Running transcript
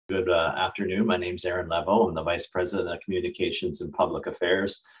Good afternoon. My name is Aaron Levo. I'm the Vice President of Communications and Public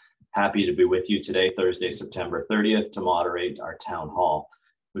Affairs. Happy to be with you today, Thursday, September 30th, to moderate our town hall.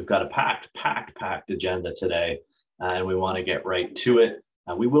 We've got a packed agenda today, and we want to get right to it.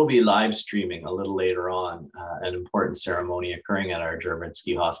 We will be live streaming a little later on an important ceremony occurring at our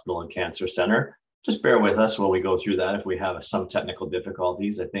Jurvenski Hospital and Cancer Center. Just bear with us while we go through that. If we have some technical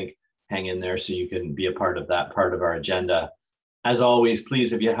difficulties, I think hang in there so you can be a part of that part of our agenda. As always,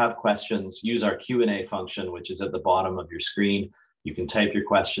 please, if you have questions, use our Q&A function, which is at the bottom of your screen. You can type your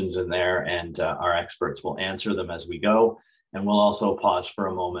questions in there and our experts will answer them as we go. And we'll also pause for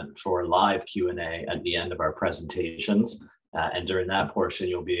a moment for live Q&A at the end of our presentations. And during that portion,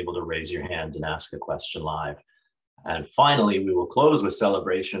 you'll be able to raise your hand and ask a question live. And finally, we will close with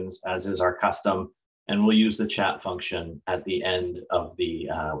celebrations, as is our custom, and we'll use the chat function at the end of the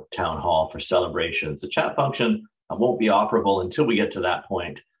town hall for celebrations. The chat function won't be operable until we get to that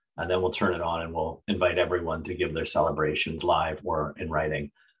point, and then we'll turn it on and we'll invite everyone to give their celebrations live or in writing.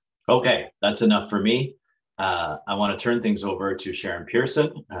 Okay, that's enough for me. I want to turn things over to Sharon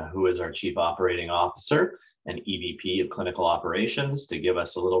Pearson, who is our Chief Operating Officer and EVP of Clinical Operations, to give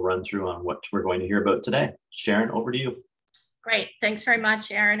us a little run through on what we're going to hear about today. Sharon, over to you. Great, thanks very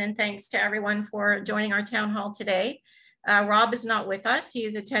much, Aaron, and thanks to everyone for joining our town hall today. Rob is not with us. He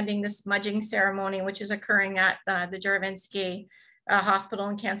is attending the smudging ceremony, which is occurring at the Jurvenski Hospital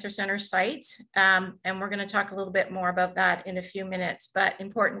and Cancer Center site. And we're going to talk a little bit more about that in a few minutes. But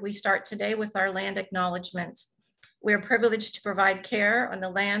important, we start today with our land acknowledgement. We are privileged to provide care on the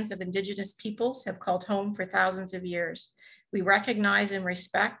lands of Indigenous peoples have called home for thousands of years. We recognize and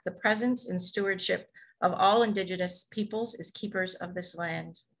respect the presence and stewardship of all Indigenous peoples as keepers of this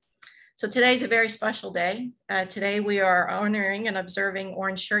land. So today's a very special day. Today we are honoring and observing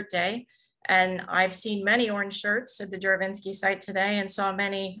Orange Shirt Day. And I've seen many orange shirts at the Jurvenski site today and saw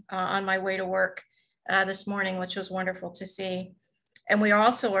many on my way to work this morning, which was wonderful to see. And we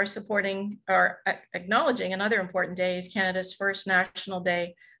also are supporting or acknowledging another important day is Canada's first National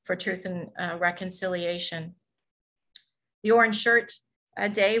Day for Truth and Reconciliation. The Orange Shirt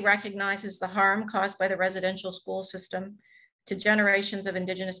Day recognizes the harm caused by the residential school system to generations of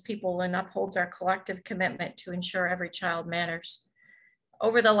Indigenous people and upholds our collective commitment to ensure every child matters.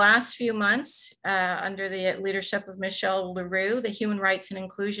 Over the last few months, under the leadership of Michelle Leroux, the Human Rights and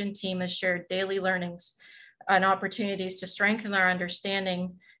Inclusion team has shared daily learnings and opportunities to strengthen our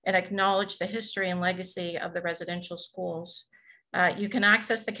understanding and acknowledge the history and legacy of the residential schools. You can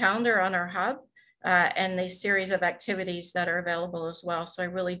access the calendar on our hub and the series of activities that are available as well. So I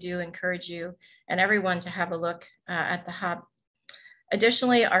really do encourage you and everyone to have a look at the hub.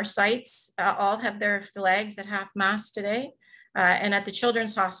 Additionally, our sites all have their flags at half-mast today. And at the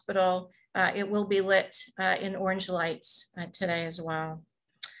Children's Hospital, it will be lit in orange lights today as well.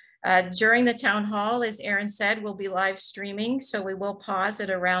 During the town hall, as Aaron said, we'll be live streaming. So we will pause at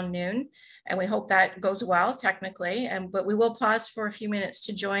around noon. And we hope that goes well technically. But we will pause for a few minutes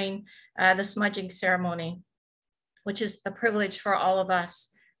to join the smudging ceremony, which is a privilege for all of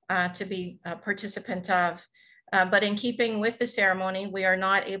us to be a participant of. But in keeping with the ceremony, we are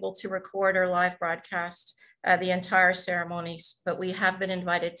not able to record or live broadcast the entire ceremonies, but we have been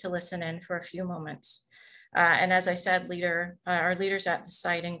invited to listen in for a few moments. And as I said, our leaders at the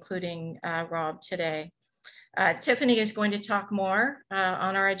site, including Rob today. Tiffany is going to talk more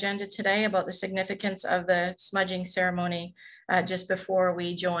on our agenda today about the significance of the smudging ceremony just before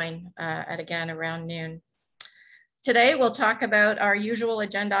we join at again around noon. Today, we'll talk about our usual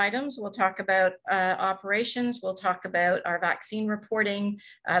agenda items. We'll talk about operations. We'll talk about our vaccine reporting,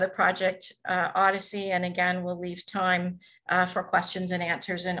 the project Odyssey, and again, we'll leave time for questions and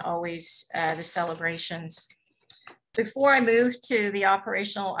answers and always the celebrations. Before I move to the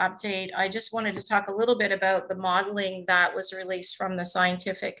operational update, I just wanted to talk a little bit about the modeling that was released from the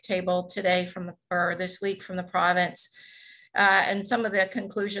scientific table today or this week from the province. And some of the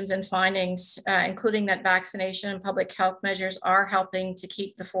conclusions and findings, including that vaccination and public health measures are helping to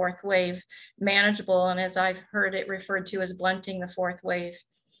keep the fourth wave manageable. And as I've heard it referred to as blunting the fourth wave,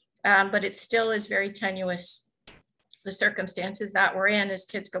 but it still is very tenuous. The circumstances that we're in as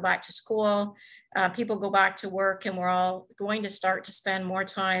kids go back to school, people go back to work, and we're all going to start to spend more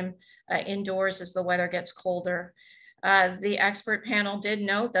time indoors as the weather gets colder. The expert panel did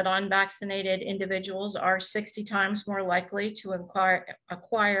note that unvaccinated individuals are 60 times more likely to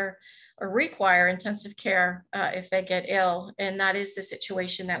acquire or require intensive care if they get ill. And that is the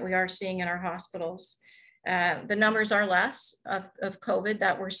situation that we are seeing in our hospitals. The numbers are less of COVID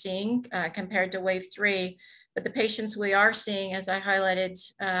that we're seeing compared to wave 3, but the patients we are seeing, as I highlighted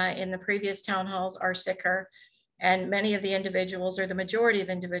in the previous town halls, are sicker And many of the individuals, or the majority of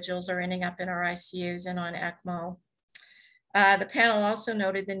individuals, are ending up in our ICUs and on ECMO. The panel also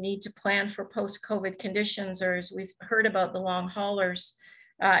noted the need to plan for post-COVID conditions, or as we've heard about the long haulers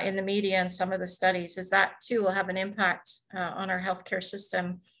in the media and some of the studies, is that too will have an impact on our healthcare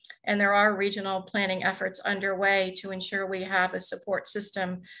system. And there are regional planning efforts underway to ensure we have a support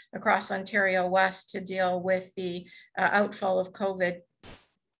system across Ontario West to deal with the outfall of COVID.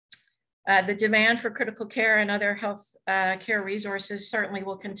 The demand for critical care and other health care resources certainly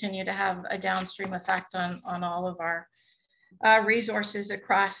will continue to have a downstream effect on all of our resources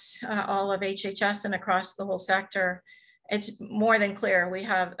across all of HHS and across the whole sector. It's more than clear we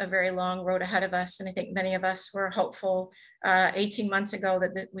have a very long road ahead of us. And I think many of us were hopeful 18 months ago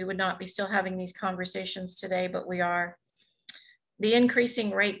that we would not be still having these conversations today, but we are. The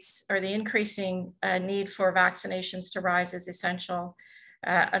increasing rates, or the increasing need for vaccinations to rise, is essential.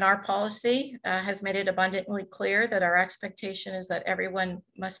 And our policy has made it abundantly clear that our expectation is that everyone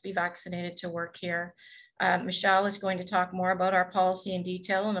must be vaccinated to work here. Michelle is going to talk more about our policy in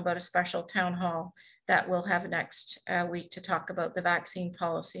detail and about a special town hall that we'll have next week to talk about the vaccine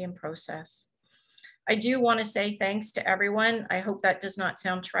policy and process. I do want to say thanks to everyone. I hope that does not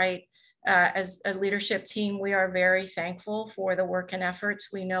sound trite. As a leadership team, we are very thankful for the work and efforts.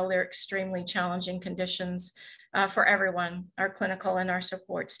 We know they're extremely challenging conditions for everyone, our clinical and our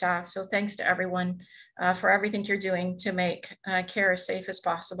support staff. So thanks to everyone for everything you're doing to make care as safe as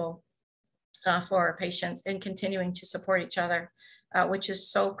possible for our patients, and continuing to support each other, which is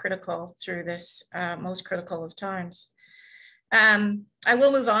so critical through this most critical of times. I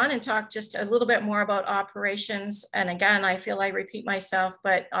will move on and talk just a little bit more about operations. And again, I feel I repeat myself,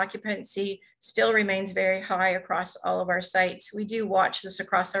 but occupancy still remains very high across all of our sites. We do watch this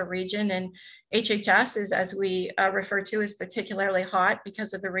across our region, and HHS is, as we refer to, is particularly hot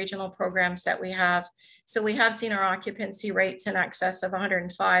because of the regional programs that we have. So we have seen our occupancy rates in excess of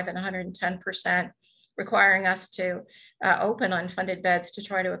 105 and 110%, requiring us to open unfunded beds to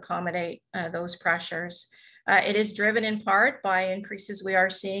try to accommodate those pressures. It is driven in part by increases we are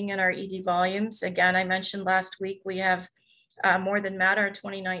seeing in our ED volumes. Again, I mentioned last week, we have more than met our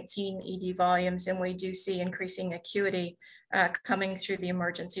 2019 ED volumes, and we do see increasing acuity coming through the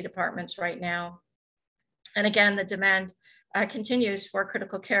emergency departments right now. And again, the demand continues for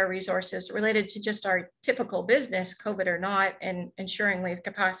critical care resources related to just our typical business, COVID or not, and ensuring we have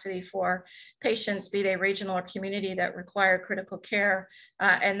capacity for patients, be they regional or community, that require critical care,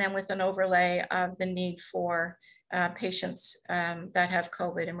 and then with an overlay of the need for patients that have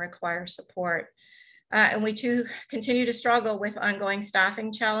COVID and require support. And we too continue to struggle with ongoing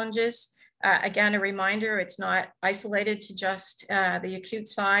staffing challenges. Again, a reminder, it's not isolated to just the acute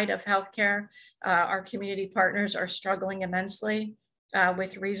side of healthcare. Our community partners are struggling immensely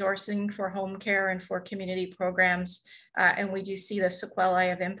with resourcing for home care and for community programs. And we do see the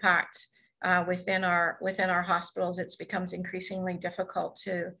sequelae of impact within our hospitals. It becomes increasingly difficult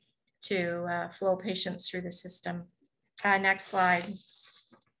to flow patients through the system. Next slide.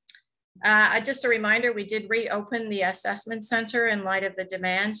 Just a reminder, we did reopen the assessment center in light of the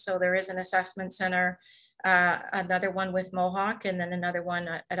demand. So there is an assessment center, another one with Mohawk, and then another one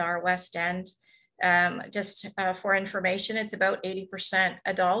at our West End. Just for information, it's about 80%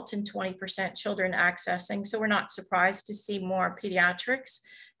 adult and 20% children accessing. So we're not surprised to see more pediatrics,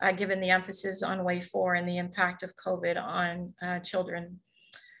 given the emphasis on Wave 4 and the impact of COVID on children.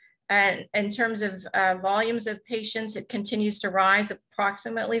 And in terms of volumes of patients, it continues to rise,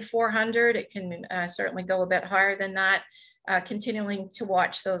 approximately 400. It can certainly go a bit higher than that, continuing to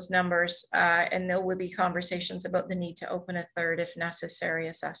watch those numbers. And there will be conversations about the need to open a third, if necessary,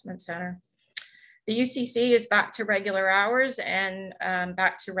 assessment center. The UCC is back to regular hours and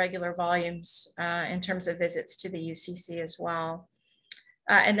back to regular volumes in terms of visits to the UCC as well.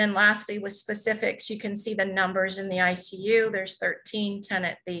 And then lastly, with specifics, you can see the numbers in the ICU. There's 13, 10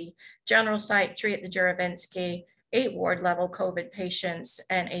 at the general site, 3 at the Juravinski, 8 ward level COVID patients,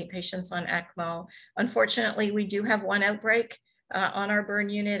 and 8 patients on ECMO. Unfortunately, we do have 1 outbreak on our burn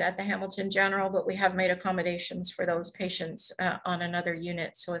unit at the Hamilton General, but we have made accommodations for those patients on another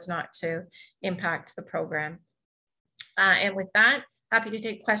unit so as not to impact the program. And with that, happy to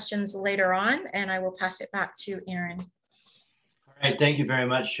take questions later on, and I will pass it back to Aaron. All right, thank you very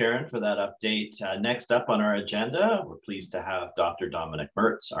much, Sharon, for that update. Next up on our agenda, we're pleased to have Dr. Dominic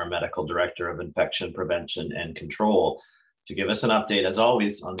Mertz, our Medical Director of Infection Prevention and Control, to give us an update, as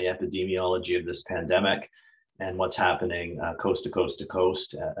always, on the epidemiology of this pandemic and what's happening coast to coast to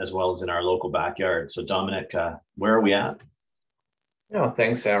coast, as well as in our local backyard. So Dominic, where are we at? Yeah,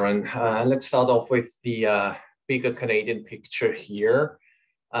 thanks, Aaron. Let's start off with the bigger Canadian picture here.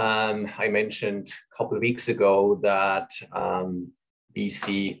 I mentioned a couple of weeks ago that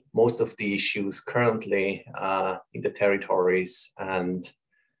BC, most of the issues currently in the territories and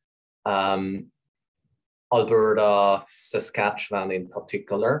Alberta, Saskatchewan in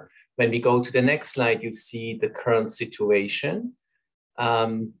particular. When we go to the next slide, you see the current situation.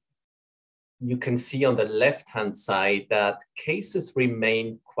 You can see on the left-hand side that cases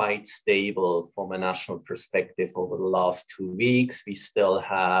remain quite stable from a national perspective over the last 2 weeks. We still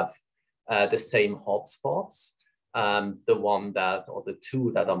have the same hotspots. The one that, or the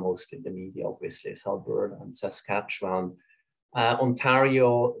two that are mostly in the media, obviously, is Alberta and Saskatchewan.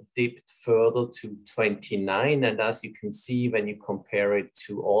 Ontario dipped further to 29. And as you can see, when you compare it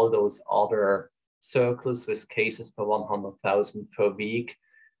to all those other circles with cases per 100,000 per week,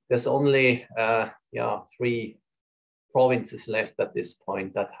 there's only 3 provinces left at this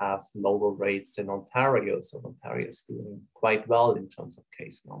point that have lower rates than Ontario. So Ontario is doing quite well in terms of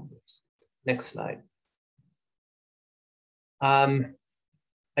case numbers. Next slide.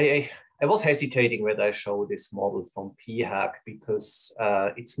 I was hesitating whether I show this model from PHAC because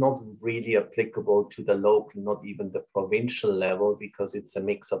it's not really applicable to the local, not even the provincial level, because it's a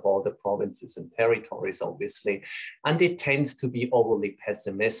mix of all the provinces and territories, obviously. And it tends to be overly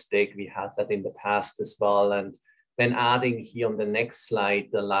pessimistic. We had that in the past as well. And when adding here on the next slide,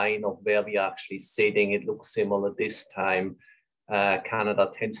 the line of where we are actually sitting, it looks similar this time. Canada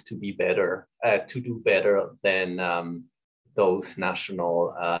tends to be better, to do better than those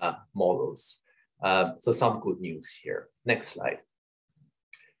national models. So some good news here. Next slide.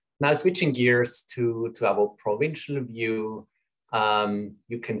 Now switching gears to our provincial view,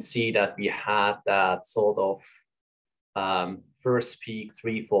 you can see that we had that sort of first peak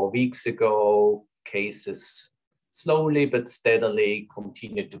 3-4 weeks ago. Cases slowly but steadily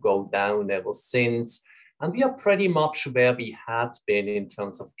continued to go down ever since. And we are pretty much where we had been in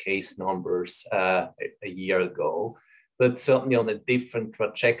terms of case numbers a year ago, but certainly on a different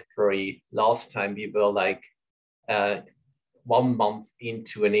trajectory. Last time we were like 1 month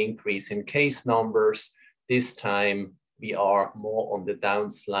into an increase in case numbers. This time we are more on the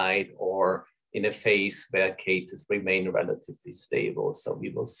downslide or in a phase where cases remain relatively stable. So we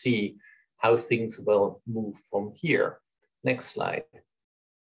will see how things will move from here. Next slide.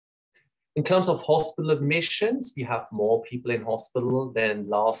 In terms of hospital admissions, we have more people in hospital than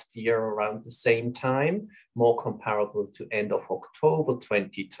last year around the same time, more comparable to end of October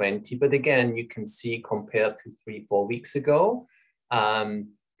 2020. But again, you can see compared to 3-4 weeks ago,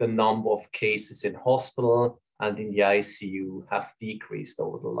 the number of cases in hospital and in the ICU have decreased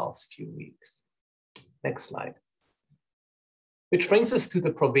over the last few weeks. Next slide. Which brings us to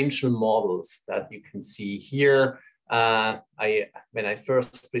the provincial models that you can see here. When I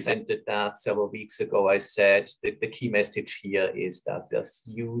first presented that several weeks ago, I said that the key message here is that there's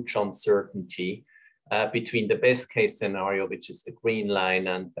huge uncertainty between the best case scenario, which is the green line,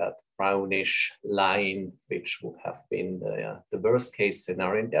 and that brownish line, which would have been the worst case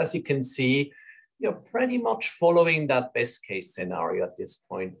scenario. And as you can see, you're pretty much following that best case scenario at this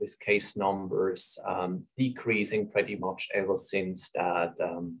point, with case numbers decreasing pretty much ever since that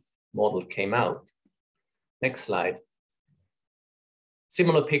model came out. Next slide.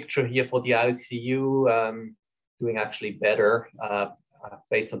 Similar picture here for the ICU, doing actually better.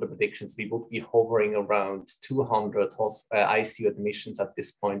 Based on the predictions, we would be hovering around 200 ICU admissions at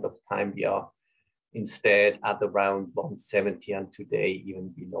this point of time. We are instead at around 170, and today even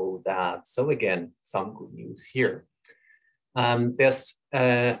below that. So again, some good news here. There's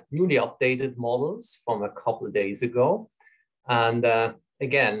newly updated models from a couple of days ago. And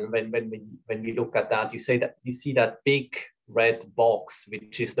again, when we look at that, you see that big red box,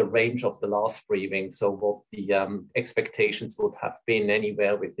 which is the range of the last briefing. So what the expectations would have been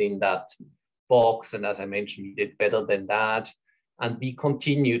anywhere within that box. And as I mentioned, we did better than that. And we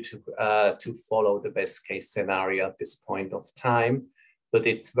continue to follow the best case scenario at this point of time. But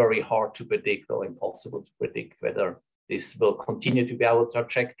it's very hard to predict, or impossible to predict, whether this will continue to be our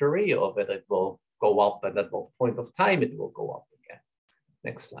trajectory or whether it will go up, and at what point of time it will go up again.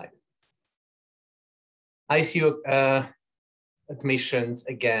 Next slide. ICU admissions,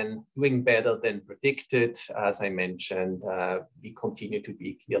 again, doing better than predicted. As I mentioned, we continue to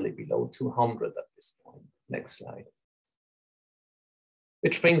be clearly below 200 at this point. Next slide.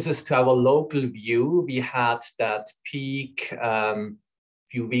 Which brings us to our local view. We had that peak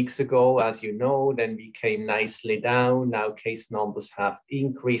few weeks ago, as you know, then we came nicely down. Now case numbers have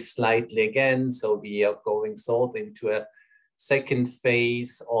increased slightly again. So we are going sort of into a second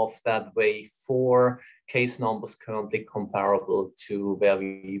phase of that wave 4. Case numbers currently comparable to where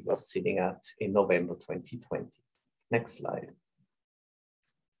we were sitting at in November 2020. Next slide.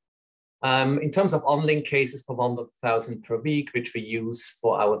 In terms of unlinked cases per 100,000 per week, which we use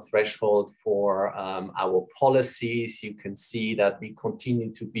for our threshold for our policies, you can see that we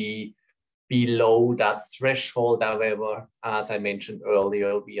continue to be below that threshold. However, as I mentioned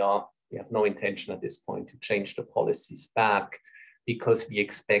earlier, we have no intention at this point to change the policies back, because we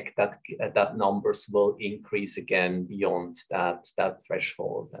expect that that numbers will increase again beyond that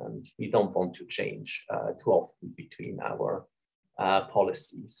threshold, and we don't want to change too often between our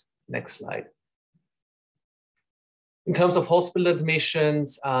policies. Next slide. In terms of hospital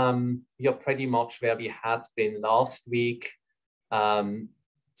admissions, we are pretty much where we had been last week.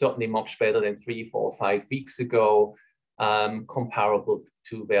 Certainly much better than 3, 4, 5 weeks ago, comparable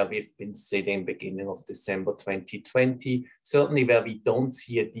to where we've been sitting beginning of December 2020. Certainly where we don't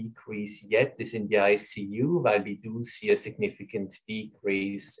see a decrease yet is in the ICU, while we do see a significant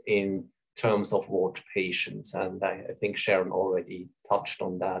decrease in terms of ward patients. And I think Sharon already touched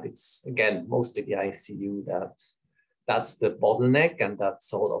on that. It's, again, mostly the ICU that's the bottleneck, and that's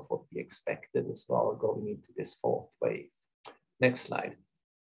sort of what we expected as well going into this fourth wave. Next slide.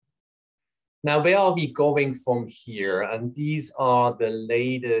 Now, where are we going from here? And these are the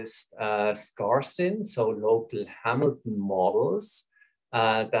latest SCARSIN, so local Hamilton models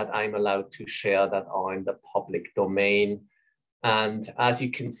that I'm allowed to share that are in the public domain. And as you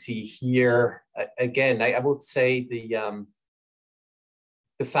can see here, again, I would say the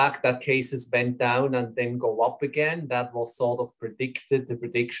fact that cases went down and then go up again, that was sort of predicted. The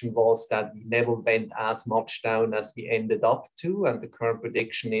prediction was that we never went as much down as we ended up to. And the current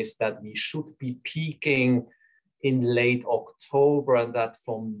prediction is that we should be peaking in late October, and that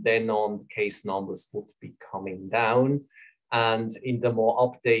from then on, case numbers would be coming down. And in the more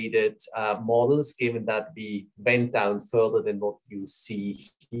updated models, given that we went down further than what you see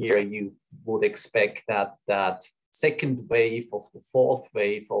here, you would expect that that second wave of the fourth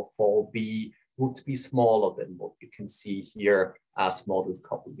wave of 4B would be smaller than what you can see here as modeled a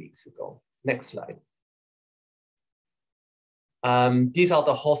couple of weeks ago. Next slide. These are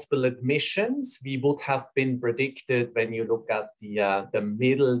the hospital admissions. We would have been predicted when you look at the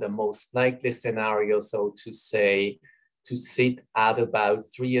middle, the most likely scenario, so to say, to sit at about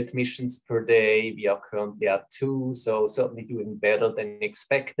 3 admissions per day. We are currently at 2, so certainly doing better than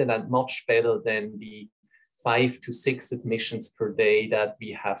expected, and much better than the 5 to 6 admissions per day that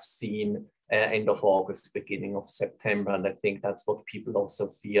we have seen end of August, beginning of September. And I think that's what people also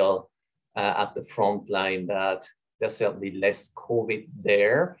feel at the front line, that there's certainly less COVID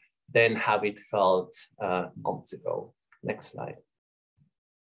there than how it felt months ago. Next slide.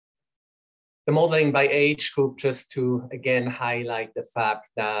 The modeling by age group, just to again highlight the fact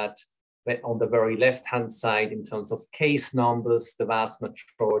that on the very left-hand side, in terms of case numbers, the vast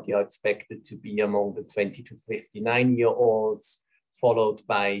majority are expected to be among the 20 to 59-year-olds, followed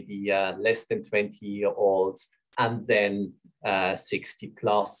by the less than 20-year-olds, and then 60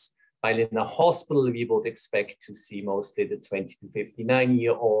 plus. While in a hospital, we would expect to see mostly the 20 to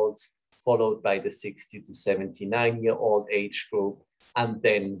 59-year-olds, followed by the 60 to 79-year-old age group, and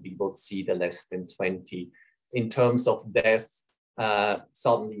then we would see the less than 20. In terms of death,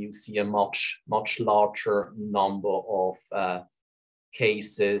 suddenly you see a much larger number of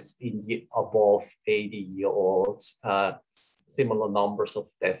cases in the above 80-year-olds, similar numbers of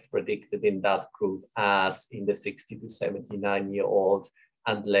deaths predicted in that group as in the 60 to 79-year-olds,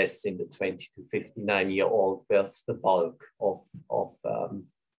 and less in the 20 to 59-year-old, where's the bulk of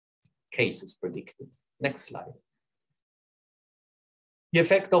cases predicted. Next slide. The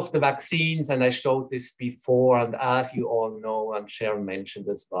effect of the vaccines, and I showed this before, and as you all know, and Sharon mentioned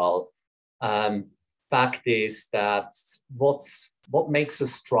as well, fact is that what makes a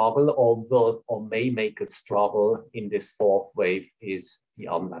struggle, or may make a struggle in this fourth wave, is the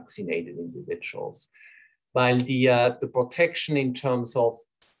unvaccinated individuals. While the protection in terms of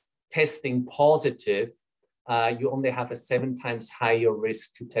testing positive, you only have a 7 times higher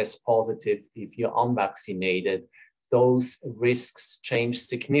risk to test positive if you're unvaccinated. Those risks change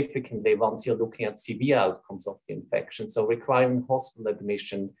significantly once you're looking at severe outcomes of the infection. So requiring hospital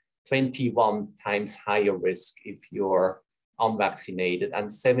admission, 21 times higher risk if you're unvaccinated,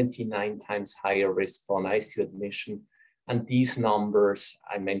 and 79 times higher risk for an ICU admission. And these numbers,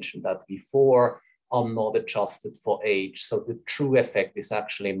 I mentioned that before, are not adjusted for age. So the true effect is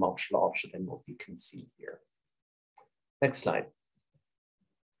actually much larger than what you can see here. Next slide.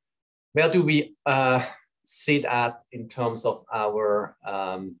 Where do we sit at in terms of our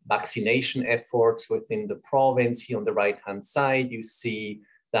vaccination efforts within the province? Here on the right-hand side, you see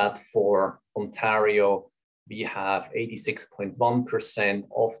that for Ontario, we have 86.1%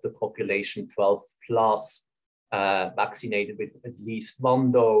 of the population 12 plus vaccinated with at least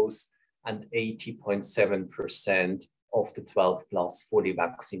 1 dose. and 80.7% of the 12 plus fully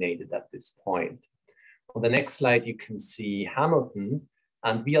vaccinated at this point. On the next slide, you can see Hamilton,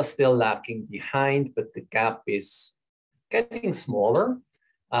 and we are still lagging behind, but the gap is getting smaller.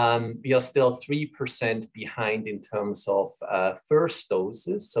 We are still 3% behind in terms of first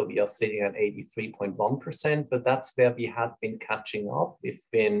doses. So we are sitting at 83.1%, but that's where we had been catching up. We've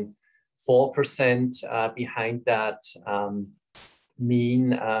been 4% behind that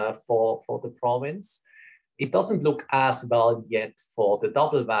mean for the province. It doesn't look as well yet for the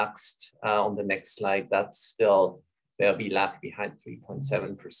double vaxxed on the next slide. That's still where we lag behind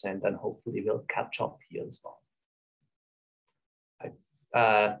 3.7%, and hopefully we'll catch up here as well.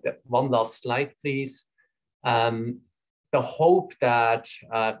 One last slide, please. The hope that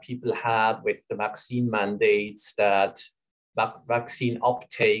people had with the vaccine mandates that vaccine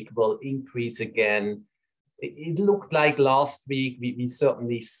uptake will increase again. It looked like last week we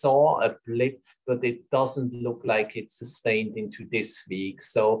certainly saw a blip, but it doesn't look like it's sustained into this week.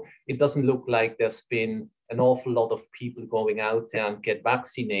 So it doesn't look like there's been an awful lot of people going out there and get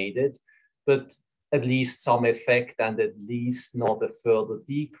vaccinated, but at least some effect and at least not a further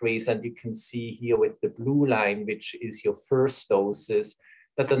decrease. And you can see here with the blue line, which is your first doses,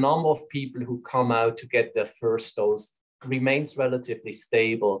 that the number of people who come out to get their first dose remains relatively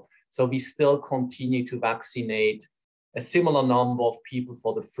stable. So we still continue to vaccinate a similar number of people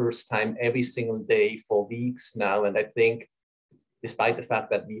for the first time every single day for weeks now. And I think despite the fact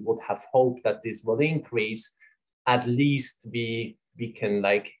that we would have hoped that this will increase, at least we can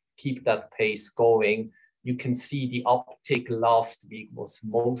keep that pace going. You can see the uptick last week was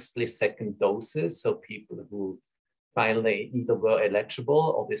mostly second doses. So people who finally either were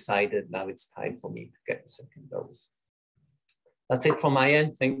eligible or decided now it's time for me to get the second dose. That's it from my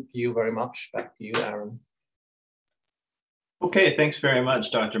end. Thank you very much. Back to you, Aaron. Okay, thanks very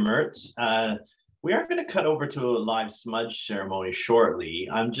much, Dr. Mertz. We are going to cut over to a live smudge ceremony shortly.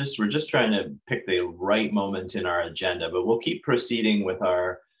 We're just trying to pick the right moment in our agenda, but we'll keep proceeding with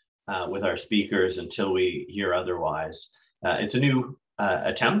our speakers until we hear otherwise. It's a new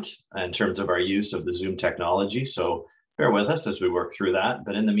attempt in terms of our use of the Zoom technology, so bear with us as we work through that.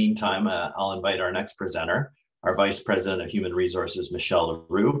 But in the meantime, I'll invite our next presenter, our Vice President of Human Resources, Michelle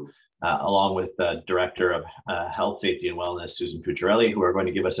Leroux, along with the Director of Health, Safety and Wellness, Susan Pucciarelli, who are going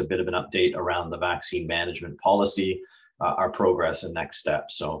to give us a bit of an update around the vaccine management policy, our progress and next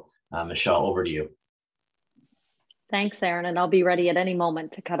steps. So Michelle, over to you. Thanks, Aaron, and I'll be ready at any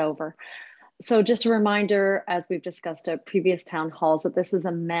moment to cut over. So just a reminder, as we've discussed at previous town halls, that this is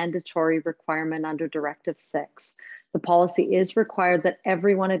a mandatory requirement under Directive 6. The policy is required that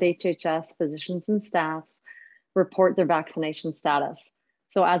everyone at HHS, physicians and staffs, report their vaccination status.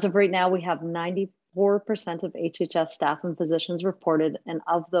 So as of right now, we have 94% of HHS staff and physicians reported, and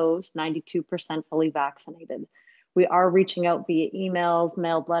of those, 92% fully vaccinated. We are reaching out via emails,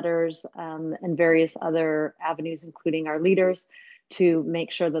 mailed letters, and various other avenues, including our leaders, to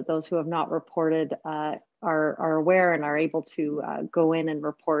make sure that those who have not reported are aware and are able to go in and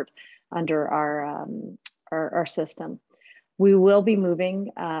report under our system. We will be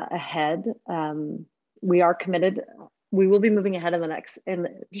moving ahead. We are committed. We will be moving ahead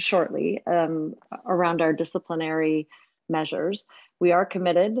shortly around our disciplinary measures. We are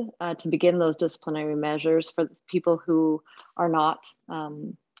committed to begin those disciplinary measures for people who are not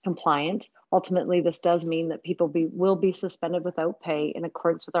compliant. Ultimately, this does mean that people will be suspended without pay in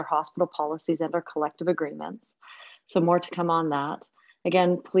accordance with our hospital policies and our collective agreements. So more to come on that.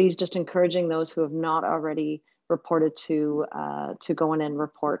 Again, please just encouraging those who have not already reported to go in and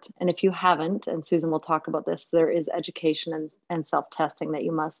report. And if you haven't, and Susan will talk about this, there is education and self-testing that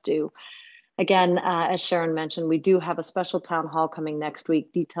you must do. Again, as Sharon mentioned, we do have a special town hall coming next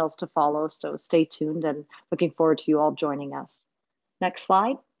week, details to follow, so stay tuned and looking forward to you all joining us. Next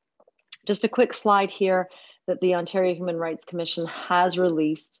slide. Just a quick slide here that the Ontario Human Rights Commission has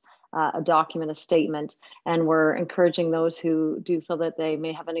released a document, a statement, and we're encouraging those who do feel that they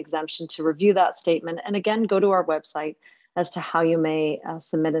may have an exemption to review that statement. And again, go to our website as to how you may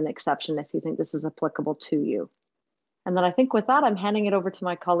submit an exception if you think this is applicable to you. And then I think with that, I'm handing it over to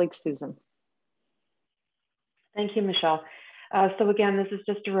my colleague, Susan. Thank you, Michelle. So again, this is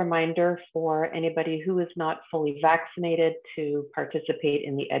just a reminder for anybody who is not fully vaccinated to participate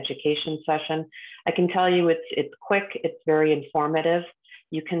in the education session. I can tell you it's quick, it's very informative.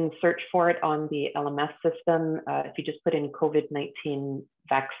 You can search for it on the LMS system. If you just put in COVID-19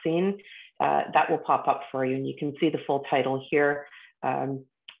 vaccine, that will pop up for you. And you can see the full title here,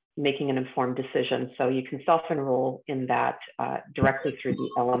 making an informed decision. So you can self-enroll in that directly through the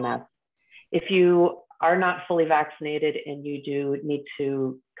LMS. If you are not fully vaccinated and you do need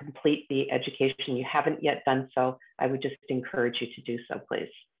to complete the education, you haven't yet done so, I would just encourage you to do so,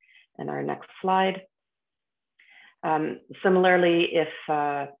 please. And our next slide. Similarly,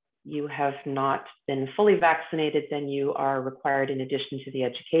 if you have not been fully vaccinated, then you are required, in addition to the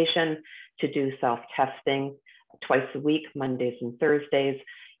education, to do self-testing twice a week, Mondays and Thursdays.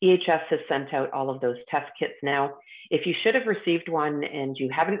 EHS has sent out all of those test kits now. If you should have received one and you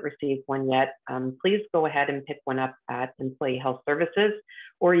haven't received one yet, please go ahead and pick one up at Employee Health Services,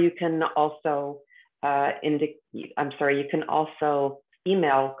 or you can also you can also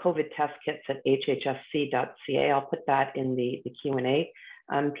email COVID test kits at hhsc.ca. I'll put that in the Q&A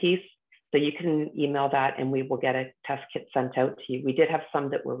piece. So you can email that and we will get a test kit sent out to you. We did have some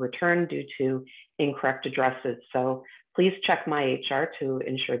that were returned due to incorrect addresses. So please check My HR to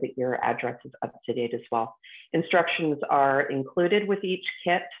ensure that your address is up to date as well. Instructions are included with each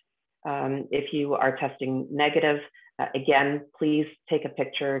kit. If you are testing negative, again, please take a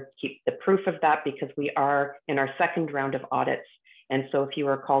picture, keep the proof of that, because we are in our second round of audits. And so if you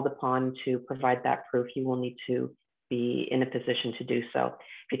are called upon to provide that proof, you will need to be in a position to do so.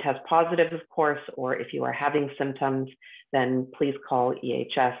 If you test positive, of course, or if you are having symptoms, then please call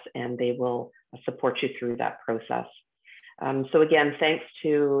EHS and they will support you through that process. So again, thanks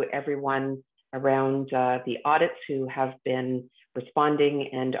to everyone around the audits who have been responding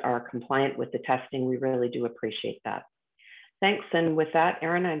and are compliant with the testing. We really do appreciate that. Thanks, and with that,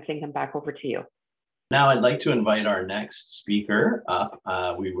 Erin, I think I'm back over to you. Now I'd like to invite our next speaker up.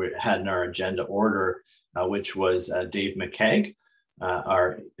 We had in our agenda order, which was Dave McKeag,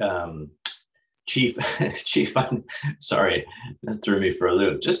 our chief, sorry, that threw me for a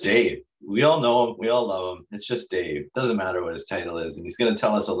loop. Just Dave. We all know him. We all love him. It's just Dave. Doesn't matter what his title is. And he's going to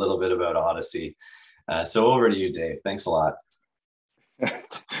tell us a little bit about Odyssey. So over to you, Dave. Thanks a lot.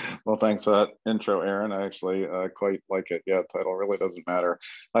 Well, thanks for that intro, Aaron. I actually quite like it. Yeah, title really doesn't matter.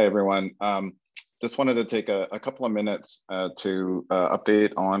 Hi, everyone. Just wanted to take a couple of minutes to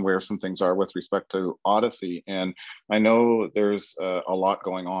update on where some things are with respect to Odyssey. And I know there's a lot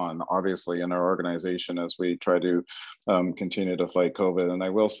going on, obviously, in our organization as we try to continue to fight COVID. And I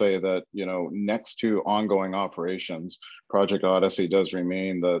will say that, you know, next to ongoing operations, Project Odyssey does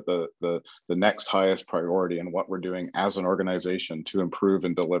remain the next highest priority in what we're doing as an organization to improve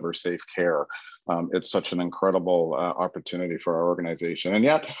and deliver safe care. It's such an incredible opportunity for our organization, and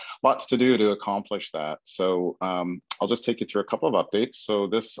yet lots to do to accomplish that. So I'll just take you through a couple of updates. So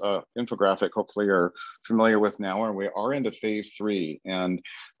this infographic, hopefully you're familiar with now, and we are into phase 3. And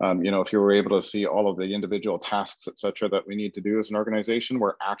you know, if you were able to see all of the individual tasks, et cetera, that we need to do as an organization,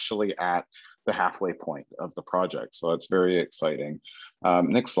 we're actually at the halfway point of the project. So it's very exciting.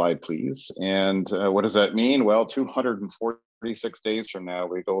 Next slide, please. And what does that mean? Well, 246 days from now,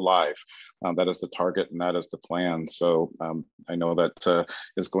 we go live. That is the target and that is the plan. So I know that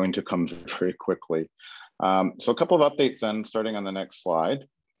is going to come very quickly. So a couple of updates then, starting on the next slide.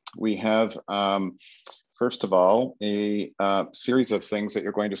 We have, first of all, a series of things that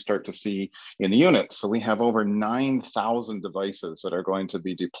you're going to start to see in the unit. So we have over 9,000 devices that are going to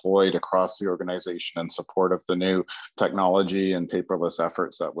be deployed across the organization in support of the new technology and paperless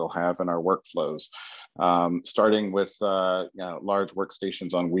efforts that we'll have in our workflows. Starting with large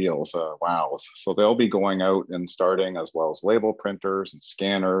workstations on wheels, WOWs. So they'll be going out and starting, as well as label printers and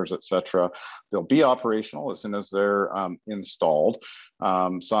scanners, et cetera. They'll be operational as soon as they're installed.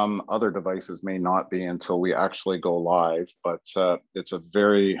 Some other devices may not be until we actually go live, but it's a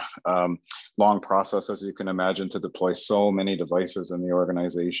very long process, as you can imagine, to deploy so many devices in the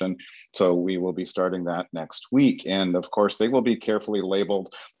organization. So we will be starting that next week. And of course, they will be carefully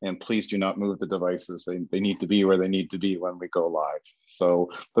labeled, and please do not move the devices. They need to be where they need to be when we go live.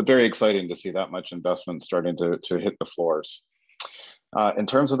 So, but very exciting to see that much investment starting to hit the floors. In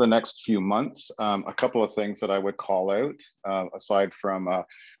terms of the next few months, a couple of things that I would call out, aside from,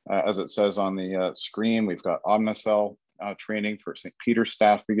 as it says on the screen, we've got Omnicell training for St. Peter's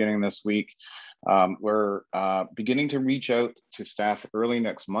staff beginning this week. We're beginning to reach out to staff early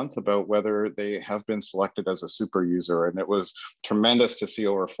next month about whether they have been selected as a super user. And it was tremendous to see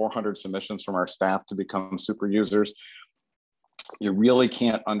over 400 submissions from our staff to become super users. You really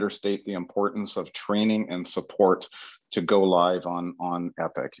can't understate the importance of training and support to go live on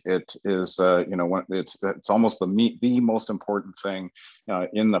Epic. It is, you know, it's almost the most important thing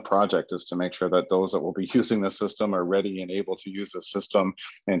in the project, is to make sure that those that will be using the system are ready and able to use the system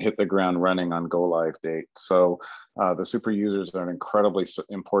and hit the ground running on go live date. So the super users are an incredibly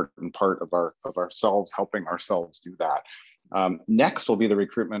important part of ourselves, helping ourselves do that. Next will be the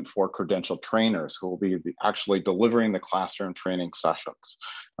recruitment for credentialed trainers who will be actually delivering the classroom training sessions.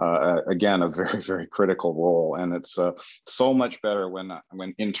 Again, a very, very critical role. And it's so much better when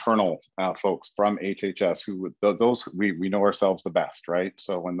internal folks from HHS, we know ourselves the best, right?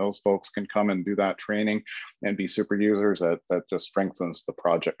 So when those folks can come and do that training and be super users, that just strengthens the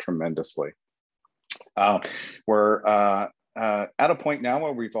project tremendously. We're at a point now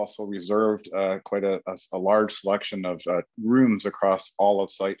where we've also reserved quite a large selection of rooms across all of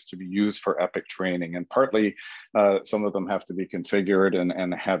sites to be used for EPIC training. And partly some of them have to be configured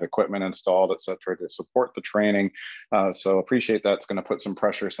and have equipment installed, et cetera, to support the training. So appreciate that's going to put some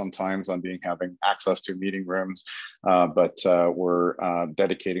pressure sometimes on having access to meeting rooms, but we're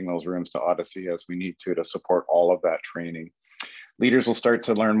dedicating those rooms to Odyssey as we need to support all of that training. Leaders will start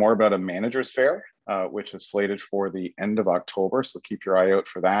to learn more about a manager's fair, which is slated for the end of October. So keep your eye out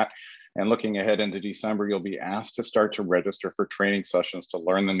for that. And looking ahead into December, you'll be asked to start to register for training sessions to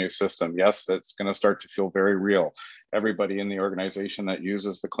learn the new system. Yes, that's going to start to feel very real. Everybody in the organization that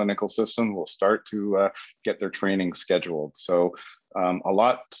uses the clinical system will start to get their training scheduled. So a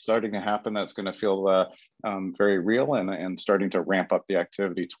lot starting to happen that's going to feel very real and starting to ramp up the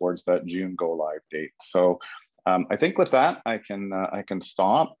activity towards that June go live date. So I think with that, I can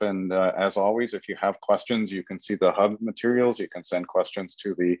stop. And as always, if you have questions, you can see the hub materials. You can send questions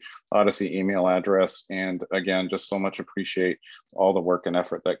to the Odyssey email address. And again, just so much appreciate all the work and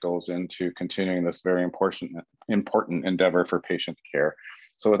effort that goes into continuing this very important endeavor for patient care.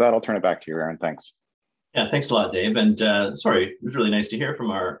 So with that, I'll turn it back to you, Aaron. Thanks. Yeah, thanks a lot, Dave. And sorry, it was really nice to hear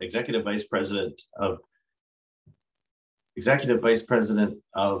from our Executive Vice President of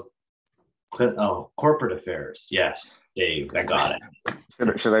Corporate Affairs. Yes, Dave, I got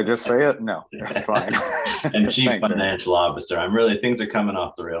it. Should I just say it? No, it's fine. And Chief Financial Officer. Things are coming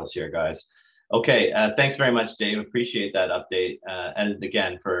off the rails here, guys. Okay, thanks very much, Dave. Appreciate that update. And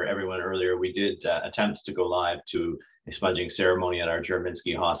again, for everyone earlier, we did attempt to go live to a smudging ceremony at our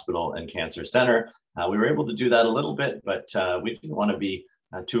Juravinski Hospital and Cancer Center. We were able to do that a little bit, but we didn't want to be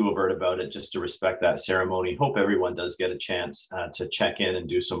too overt about it, just to respect that ceremony. Hope everyone does get a chance to check in and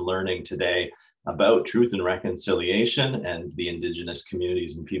do some learning today about truth and reconciliation and the Indigenous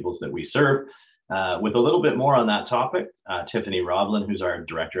communities and peoples that we serve. With a little bit more on that topic, Tiffany Roblin, who's our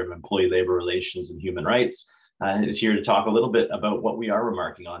Director of Employee Labor Relations and Human Rights, is here to talk a little bit about what we are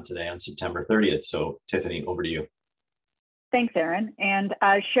remarking on today on September 30th. So Tiffany, over to you. Thanks, Aaron. And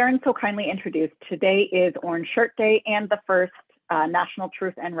as Sharon so kindly introduced, today is Orange Shirt Day and the first National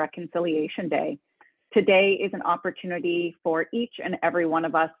Truth and Reconciliation Day. Today is an opportunity for each and every one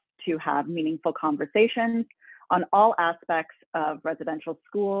of us to have meaningful conversations on all aspects of residential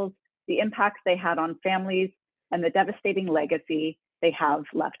schools, the impacts they had on families, and the devastating legacy they have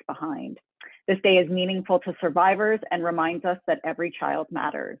left behind. This day is meaningful to survivors and reminds us that every child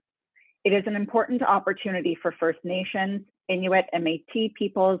matters. It is an important opportunity for First Nations, Inuit, and Métis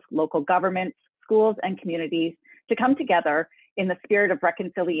peoples, local governments, schools, and communities to come together in the spirit of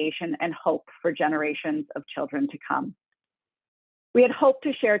reconciliation and hope for generations of children to come. We had hoped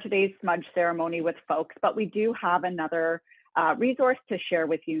to share today's smudge ceremony with folks, but we do have another resource to share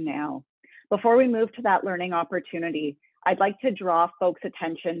with you now. Before we move to that learning opportunity, I'd like to draw folks'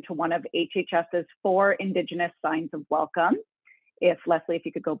 attention to one of HHS's 4 Indigenous signs of welcome. Leslie, if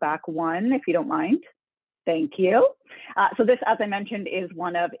you could go back one, if you don't mind. Thank you. So this, as I mentioned, is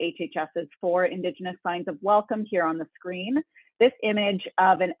one of HHS's 4 Indigenous signs of welcome here on the screen. This image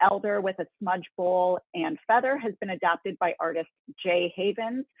of an elder with a smudge bowl and feather has been adapted by artist Jay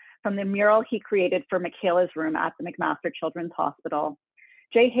Havens from the mural he created for Michaela's room at the McMaster Children's Hospital.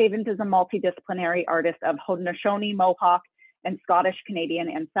 Jay Havens is a multidisciplinary artist of Haudenosaunee, Mohawk, and Scottish Canadian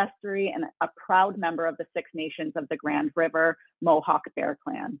ancestry, and a proud member of the 6 Nations of the Grand River Mohawk Bear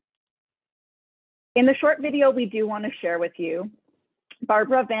Clan. In the short video we do want to share with you,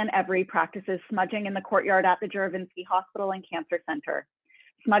 Barbara Van Every practices smudging in the courtyard at the Juravinski Hospital and Cancer Center.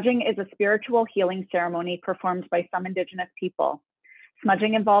 Smudging is a spiritual healing ceremony performed by some Indigenous people.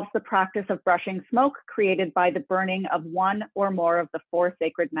 Smudging involves the practice of brushing smoke created by the burning of one or more of the 4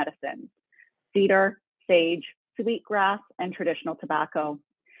 sacred medicines: cedar, sage, sweetgrass, and traditional tobacco.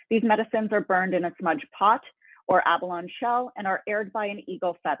 These medicines are burned in a smudge pot or abalone shell and are aired by an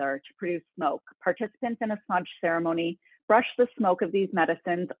eagle feather to produce smoke. Participants in a smudge ceremony brush the smoke of these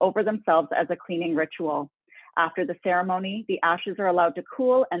medicines over themselves as a cleaning ritual. After the ceremony, the ashes are allowed to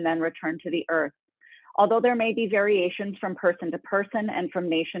cool and then return to the earth. Although there may be variations from person to person and from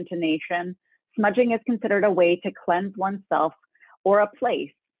nation to nation, smudging is considered a way to cleanse oneself or a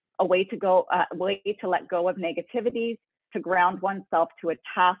place, a way to let go of negativities, to ground oneself to a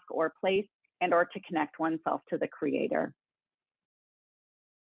task or place, and or to connect oneself to the Creator.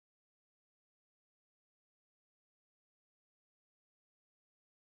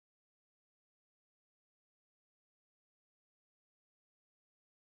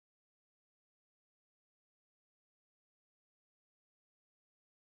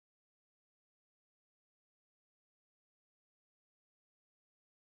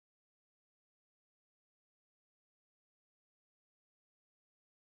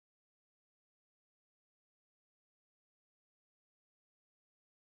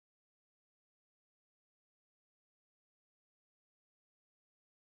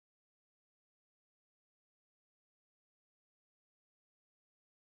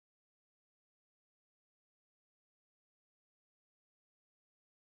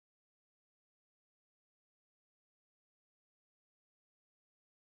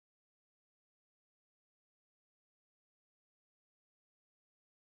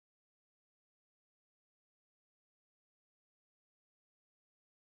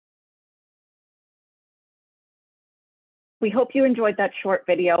 We hope you enjoyed that short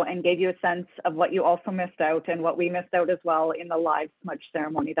video and gave you a sense of what you also missed out and what we missed out as well in the live smudge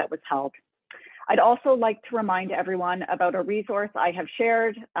ceremony that was held. I'd also like to remind everyone about a resource I have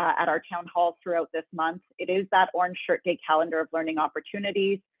shared at our town halls throughout this month. It is that Orange Shirt Day calendar of learning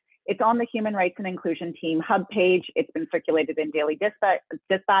opportunities. It's on the Human Rights and Inclusion Team hub page. It's been circulated in Daily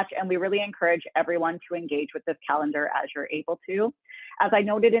Dispatch, and we really encourage everyone to engage with this calendar as you're able to. As I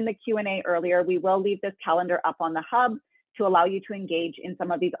noted in the Q&A earlier, we will leave this calendar up on the hub to allow you to engage in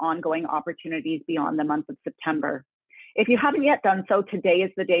some of these ongoing opportunities beyond the month of September. If you haven't yet done so, today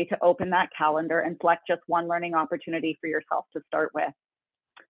is the day to open that calendar and select just one learning opportunity for yourself to start with.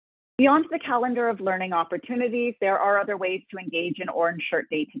 Beyond the calendar of learning opportunities, there are other ways to engage in Orange Shirt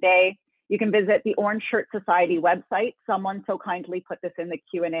Day today. You can visit the Orange Shirt Society website. Someone so kindly put this in the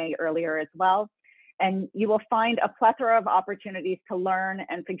Q&A earlier as well. And you will find a plethora of opportunities to learn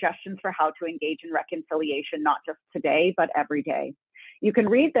and suggestions for how to engage in reconciliation, not just today, but every day. You can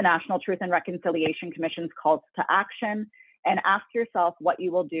read the National Truth and Reconciliation Commission's calls to action and ask yourself what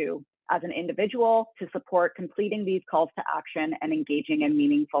you will do as an individual to support completing these calls to action and engaging in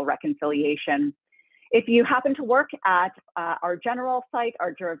meaningful reconciliation. If you happen to work at our general site,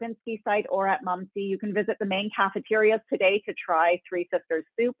 our Juravinski site, or at Mumsy, you can visit the main cafeterias today to try Three Sisters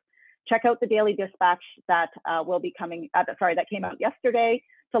Soup. Check out the Daily Dispatch that will be coming, that came out yesterday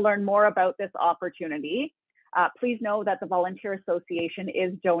to learn more about this opportunity. Please know that the Volunteer Association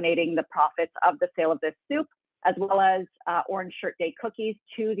is donating the profits of the sale of this soup, as well as Orange Shirt Day cookies,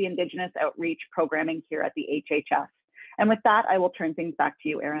 to the Indigenous Outreach programming here at the HHS. And with that, I will turn things back to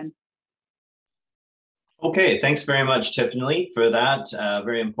you, Aaron. Okay, thanks very much, Tiffany, for that.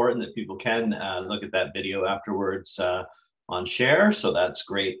 Very important that people can look at that video afterwards on share, so that's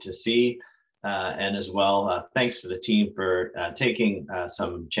great to see. And as well, thanks to the team for taking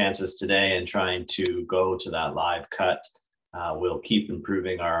some chances today and trying to go to that live cut. We'll keep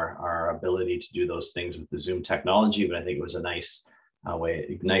improving our ability to do those things with the Zoom technology, but I think it was a nice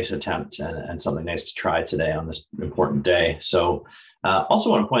nice attempt and something nice to try today on this important day. So also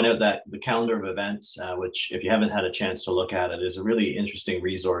want to point out that the calendar of events, which if you haven't had a chance to look at it, is a really interesting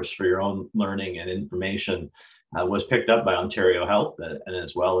resource for your own learning and information. Was picked up by Ontario Health and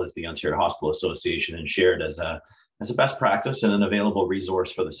as well as the Ontario Hospital Association and shared as a best practice and an available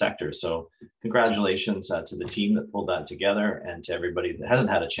resource for the sector. So congratulations to the team that pulled that together, and to everybody that hasn't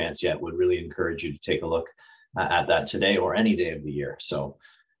had a chance yet, would really encourage you to take a look at that today or any day of the year. So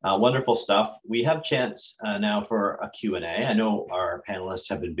wonderful stuff. We have a chance now for a Q&A. I know our panelists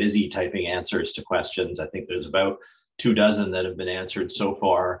have been busy typing answers to questions. I think there's about 24 that have been answered so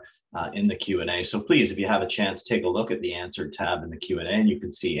far in the Q&A. So please, if you have a chance, take a look at the answered tab in the Q&A, and you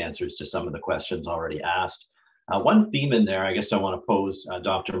can see answers to some of the questions already asked. One theme in there, I guess I want to pose,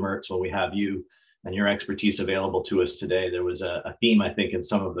 Dr. Mertz, when we have you and your expertise available to us today. There was a theme, I think, in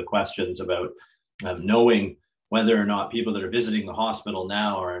some of the questions about knowing whether or not people that are visiting the hospital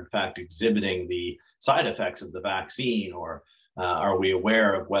now are in fact exhibiting the side effects of the vaccine, or are we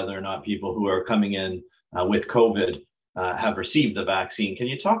aware of whether or not people who are coming in with COVID have received the vaccine. Can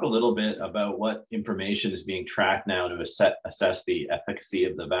you talk a little bit about what information is being tracked now to assess the efficacy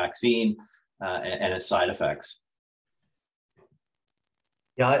of the vaccine and its side effects?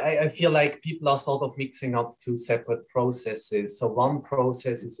 Yeah, I feel like people are sort of mixing up two separate processes. So one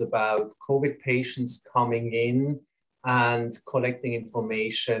process is about COVID patients coming in and collecting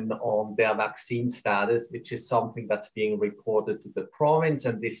information on their vaccine status, which is something that's being reported to the province,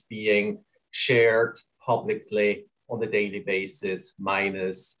 and this being shared publicly on a daily basis,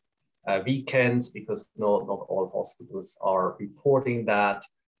 minus weekends, because not all hospitals are reporting that,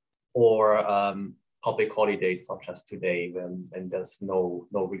 or public holidays such as today when there's no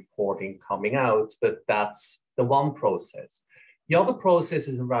reporting coming out. But that's the one process. The other process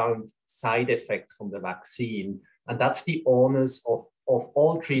is around side effects from the vaccine, and that's the onus of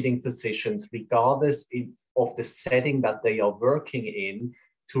all treating physicians, regardless of the setting that they are working in,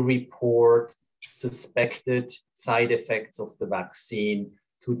 to report suspected side effects of the vaccine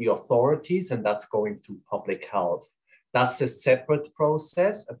to the authorities, and that's going through public health. That's a separate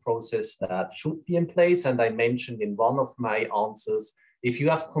process, a process that should be in place. And I mentioned in one of my answers, if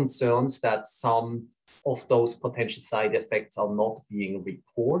you have concerns that some of those potential side effects are not being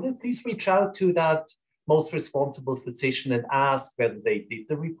reported, please reach out to that most responsible physician and ask whether they did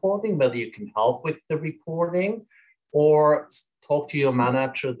the reporting, whether you can help with the reporting, or talk to your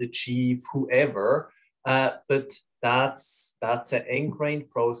manager, the chief, whoever. But that's an ingrained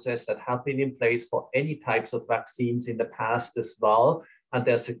process that has been in place for any types of vaccines in the past as well. And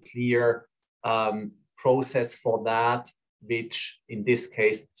there's a clear process for that, which in this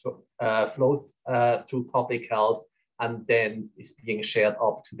case flows through public health and then is being shared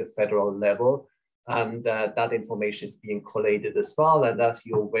up to the federal level. And that information is being collated as well. And as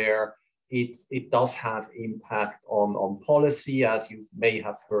you're aware, it does have impact on policy, as you may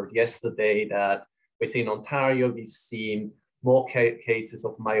have heard yesterday, that within Ontario, we've seen more cases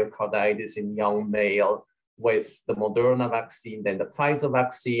of myocarditis in young male with the Moderna vaccine than the Pfizer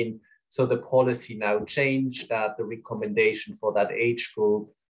vaccine. So the policy now changed that the recommendation for that age group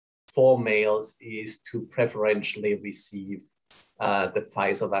for males is to preferentially receive the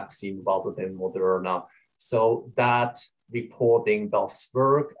Pfizer vaccine rather than Moderna. So that reporting does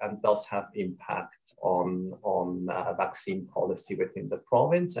work and does have impact on vaccine policy within the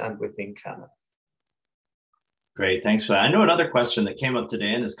province and within Canada. Great, thanks for that. I know another question that came up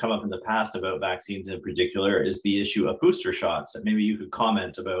today and has come up in the past about vaccines in particular is the issue of booster shots. And maybe you could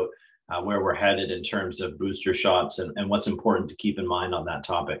comment about where we're headed in terms of booster shots and what's important to keep in mind on that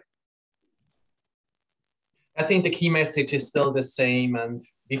topic. I think the key message is still the same, and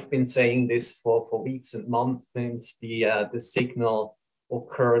we've been saying this for weeks and months since the signal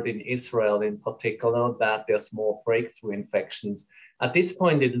occurred in Israel in particular, that there's more breakthrough infections. At this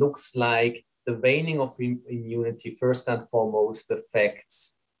point, it looks like the waning of immunity first and foremost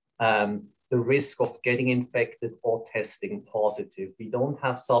affects the risk of getting infected or testing positive. We don't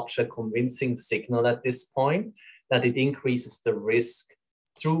have such a convincing signal at this point that it increases the risk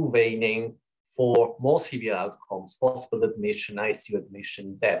through waning for more severe outcomes, hospital admission, ICU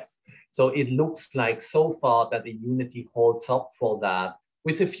admission, death. So it looks like so far that the immunity holds up for that,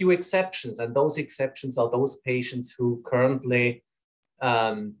 with a few exceptions. And those exceptions are those patients who currently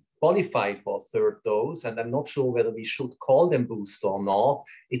qualify for a third dose. And I'm not sure whether we should call them booster or not.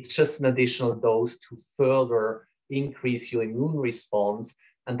 It's just an additional dose to further increase your immune response.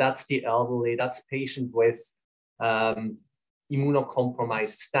 And that's the elderly, that's patient with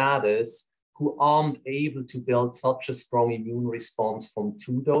immunocompromised status, who aren't able to build such a strong immune response from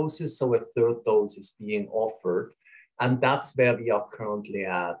 2 doses, so a third dose is being offered. And that's where we are currently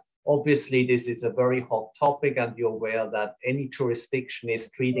at. Obviously, this is a very hot topic, and you're aware that any jurisdiction is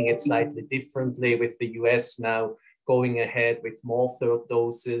treating it slightly differently, with the US now going ahead with more third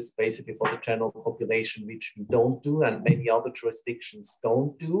doses, basically for the general population, which we don't do, and many other jurisdictions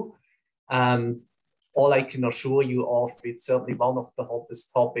don't do. All I can assure you of, it's certainly one of the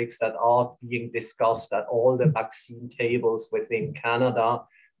hottest topics that are being discussed at all the vaccine tables within Canada.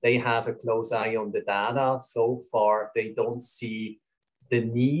 They have a close eye on the data. So far, they don't see the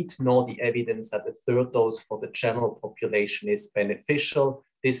need nor the evidence that the third dose for the general population is beneficial.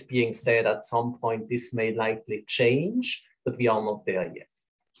 This being said, at some point, this may likely change, but we are not there yet.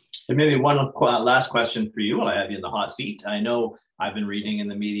 And maybe one last question for you while I have you in the hot seat. I know I've been reading in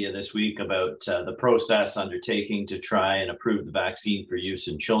the media this week about the process undertaking to try and approve the vaccine for use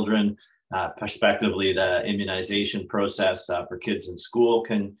in children, prospectively the immunization process for kids in school.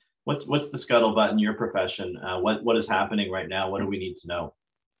 What's the scuttlebutt in your profession? What is happening right now? What do we need to know?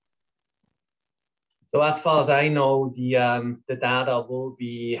 So as far as I know, the data will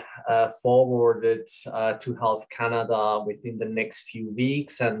be forwarded to Health Canada within the next few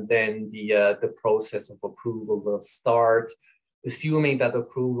weeks, and then the process of approval will start. Assuming that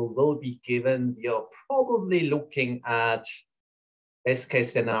approval will be given, we are probably looking at best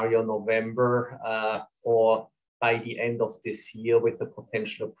case scenario November or by the end of this year with a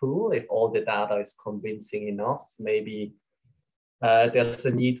potential approval. If all the data is convincing enough, maybe there's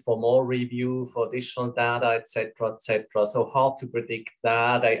a need for more review, for additional data, et cetera, et cetera. So hard to predict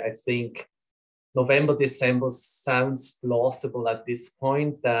that. I think November, December sounds plausible at this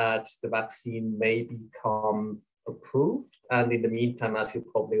point that the vaccine may become approved. And in the meantime, as you're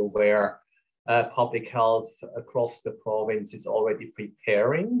probably aware, public health across the province is already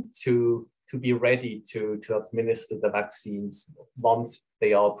preparing to be ready to administer the vaccines once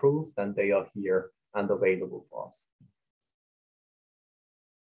they are approved and they are here and available for us.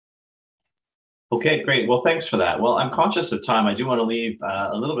 Okay, great. Well, thanks for that. Well, I'm conscious of time. I do want to leave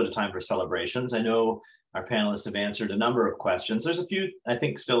a little bit of time for celebrations. I know our panelists have answered a number of questions. There's a few, I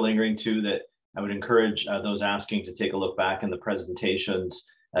think, still lingering too that I would encourage those asking to take a look back in the presentations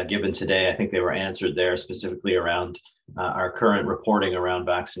given today. I think they were answered there, specifically around our current reporting around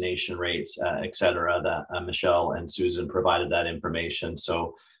vaccination rates, et cetera, that Michelle and Susan provided that information.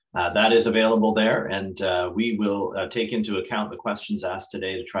 So that is available there, and we will take into account the questions asked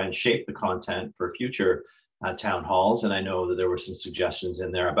today to try and shape the content for future town halls. And I know that there were some suggestions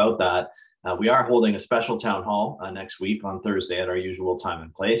in there about that. We are holding a special town hall next week on Thursday at our usual time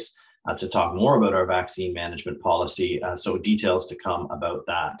and place to talk more about our vaccine management policy. So details to come about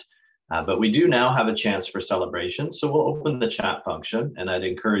that. But we do now have a chance for celebration. So we'll open the chat function, and I'd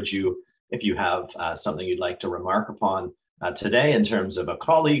encourage you If you have something you'd like to remark upon today in terms of a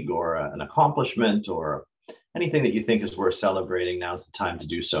colleague or an accomplishment or anything that you think is worth celebrating, now's the time to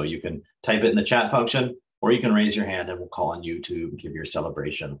do so. You can type it in the chat function, or you can raise your hand and we'll call on you to give your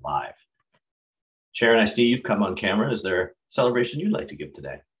celebration live. Sharon, I see you've come on camera. Is there a celebration you'd like to give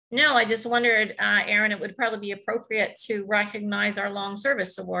today? No, I just wondered, Aaron, it would probably be appropriate to recognize our long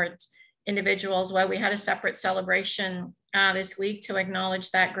service awards individuals. Well, we had a separate celebration this week to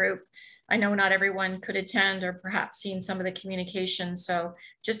acknowledge that group. I know not everyone could attend or perhaps seen some of the communication. So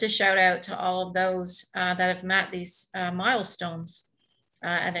just a shout out to all of those that have met these milestones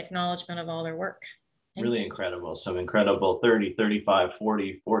and acknowledgement of all their work. Really incredible. Some incredible 30, 35,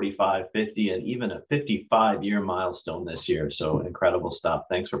 40, 45, 50, and even a 55-year milestone this year. So incredible stuff.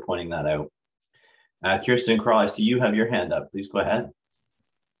 Thanks for pointing that out. Kirsten Craw, I see you have your hand up. Please go ahead.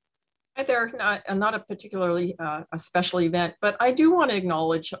 Hi there, not a particularly a special event, but I do want to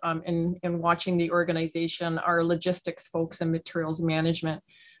acknowledge in watching the organization, our logistics folks and materials management.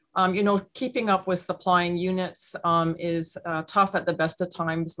 You know, keeping up with supplying units is tough at the best of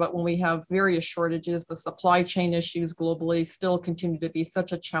times, but when we have various shortages, the supply chain issues globally still continue to be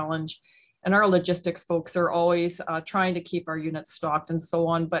such a challenge. And our logistics folks are always trying to keep our units stocked and so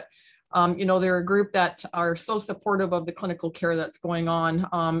on. But you know, they're a group that are so supportive of the clinical care that's going on.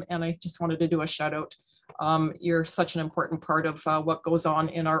 And I just wanted to do a shout out. You're such an important part of what goes on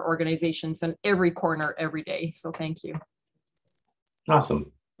in our organizations in every corner every day. So thank you.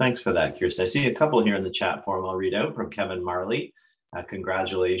 Awesome. Thanks for that, Kirsten. I see a couple here in the chat forum I'll read out from Kevin Marley.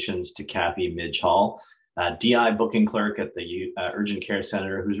 Congratulations to Kathy Midge-Hall, DI booking clerk at the Urgent Care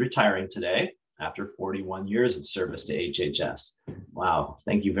Center, who's retiring today after 41 years of service to HHS. Wow,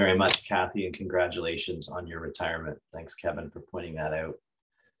 thank you very much, Kathy, and congratulations on your retirement. Thanks, Kevin, for pointing that out.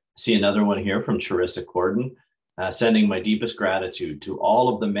 See another one here from Charissa Corden, sending my deepest gratitude to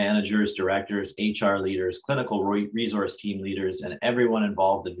all of the managers, directors, HR leaders, clinical resource team leaders, and everyone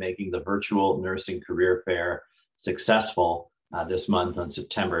involved in making the virtual nursing career fair successful this month on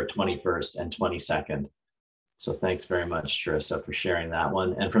September 21st and 22nd. So thanks very much, Charissa, for sharing that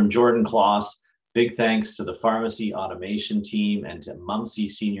one. And from Jordan Kloss, big thanks to the pharmacy automation team and to Mumsy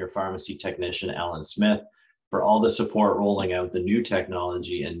senior pharmacy technician Ellen Smith for all the support rolling out the new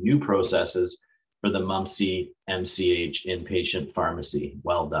technology and new processes for the Mumsy MCH inpatient pharmacy.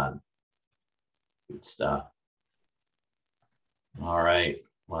 Well done. Good stuff. All right.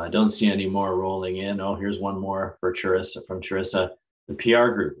 Well, I don't see any more rolling in. Oh, here's one more for Charissa, from Charissa. The PR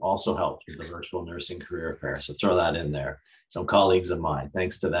group also helped with the virtual nursing career fair. So throw that in there. Some colleagues of mine,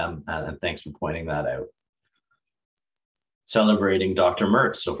 thanks to them, and thanks for pointing that out. Celebrating Dr.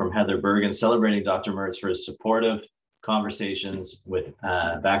 Mertz. So from Heather Bergen, celebrating Dr. Mertz for his supportive conversations with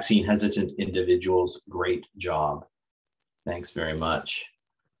vaccine hesitant individuals. Great job. Thanks very much.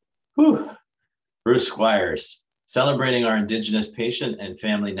 Whew. Bruce Squires, celebrating our Indigenous patient and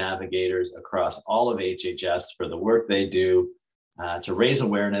family navigators across all of HHS for the work they do to raise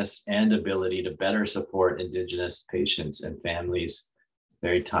awareness and ability to better support Indigenous patients and families.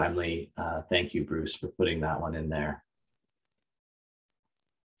 Very timely. Thank you, Bruce, for putting that one in there.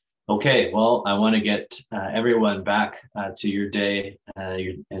 Okay, well, I want to get everyone back to your day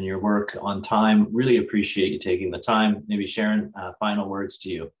and your work on time. Really appreciate you taking the time. Maybe Sharon, final words to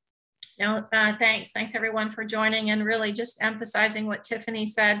you. No, thanks. Thanks everyone for joining, and really just emphasizing what Tiffany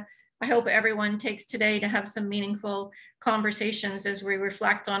said. I hope everyone takes today to have some meaningful conversations as we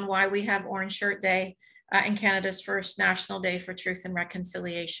reflect on why we have Orange Shirt Day and Canada's first National Day for Truth and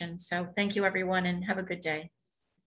Reconciliation. So thank you everyone and have a good day.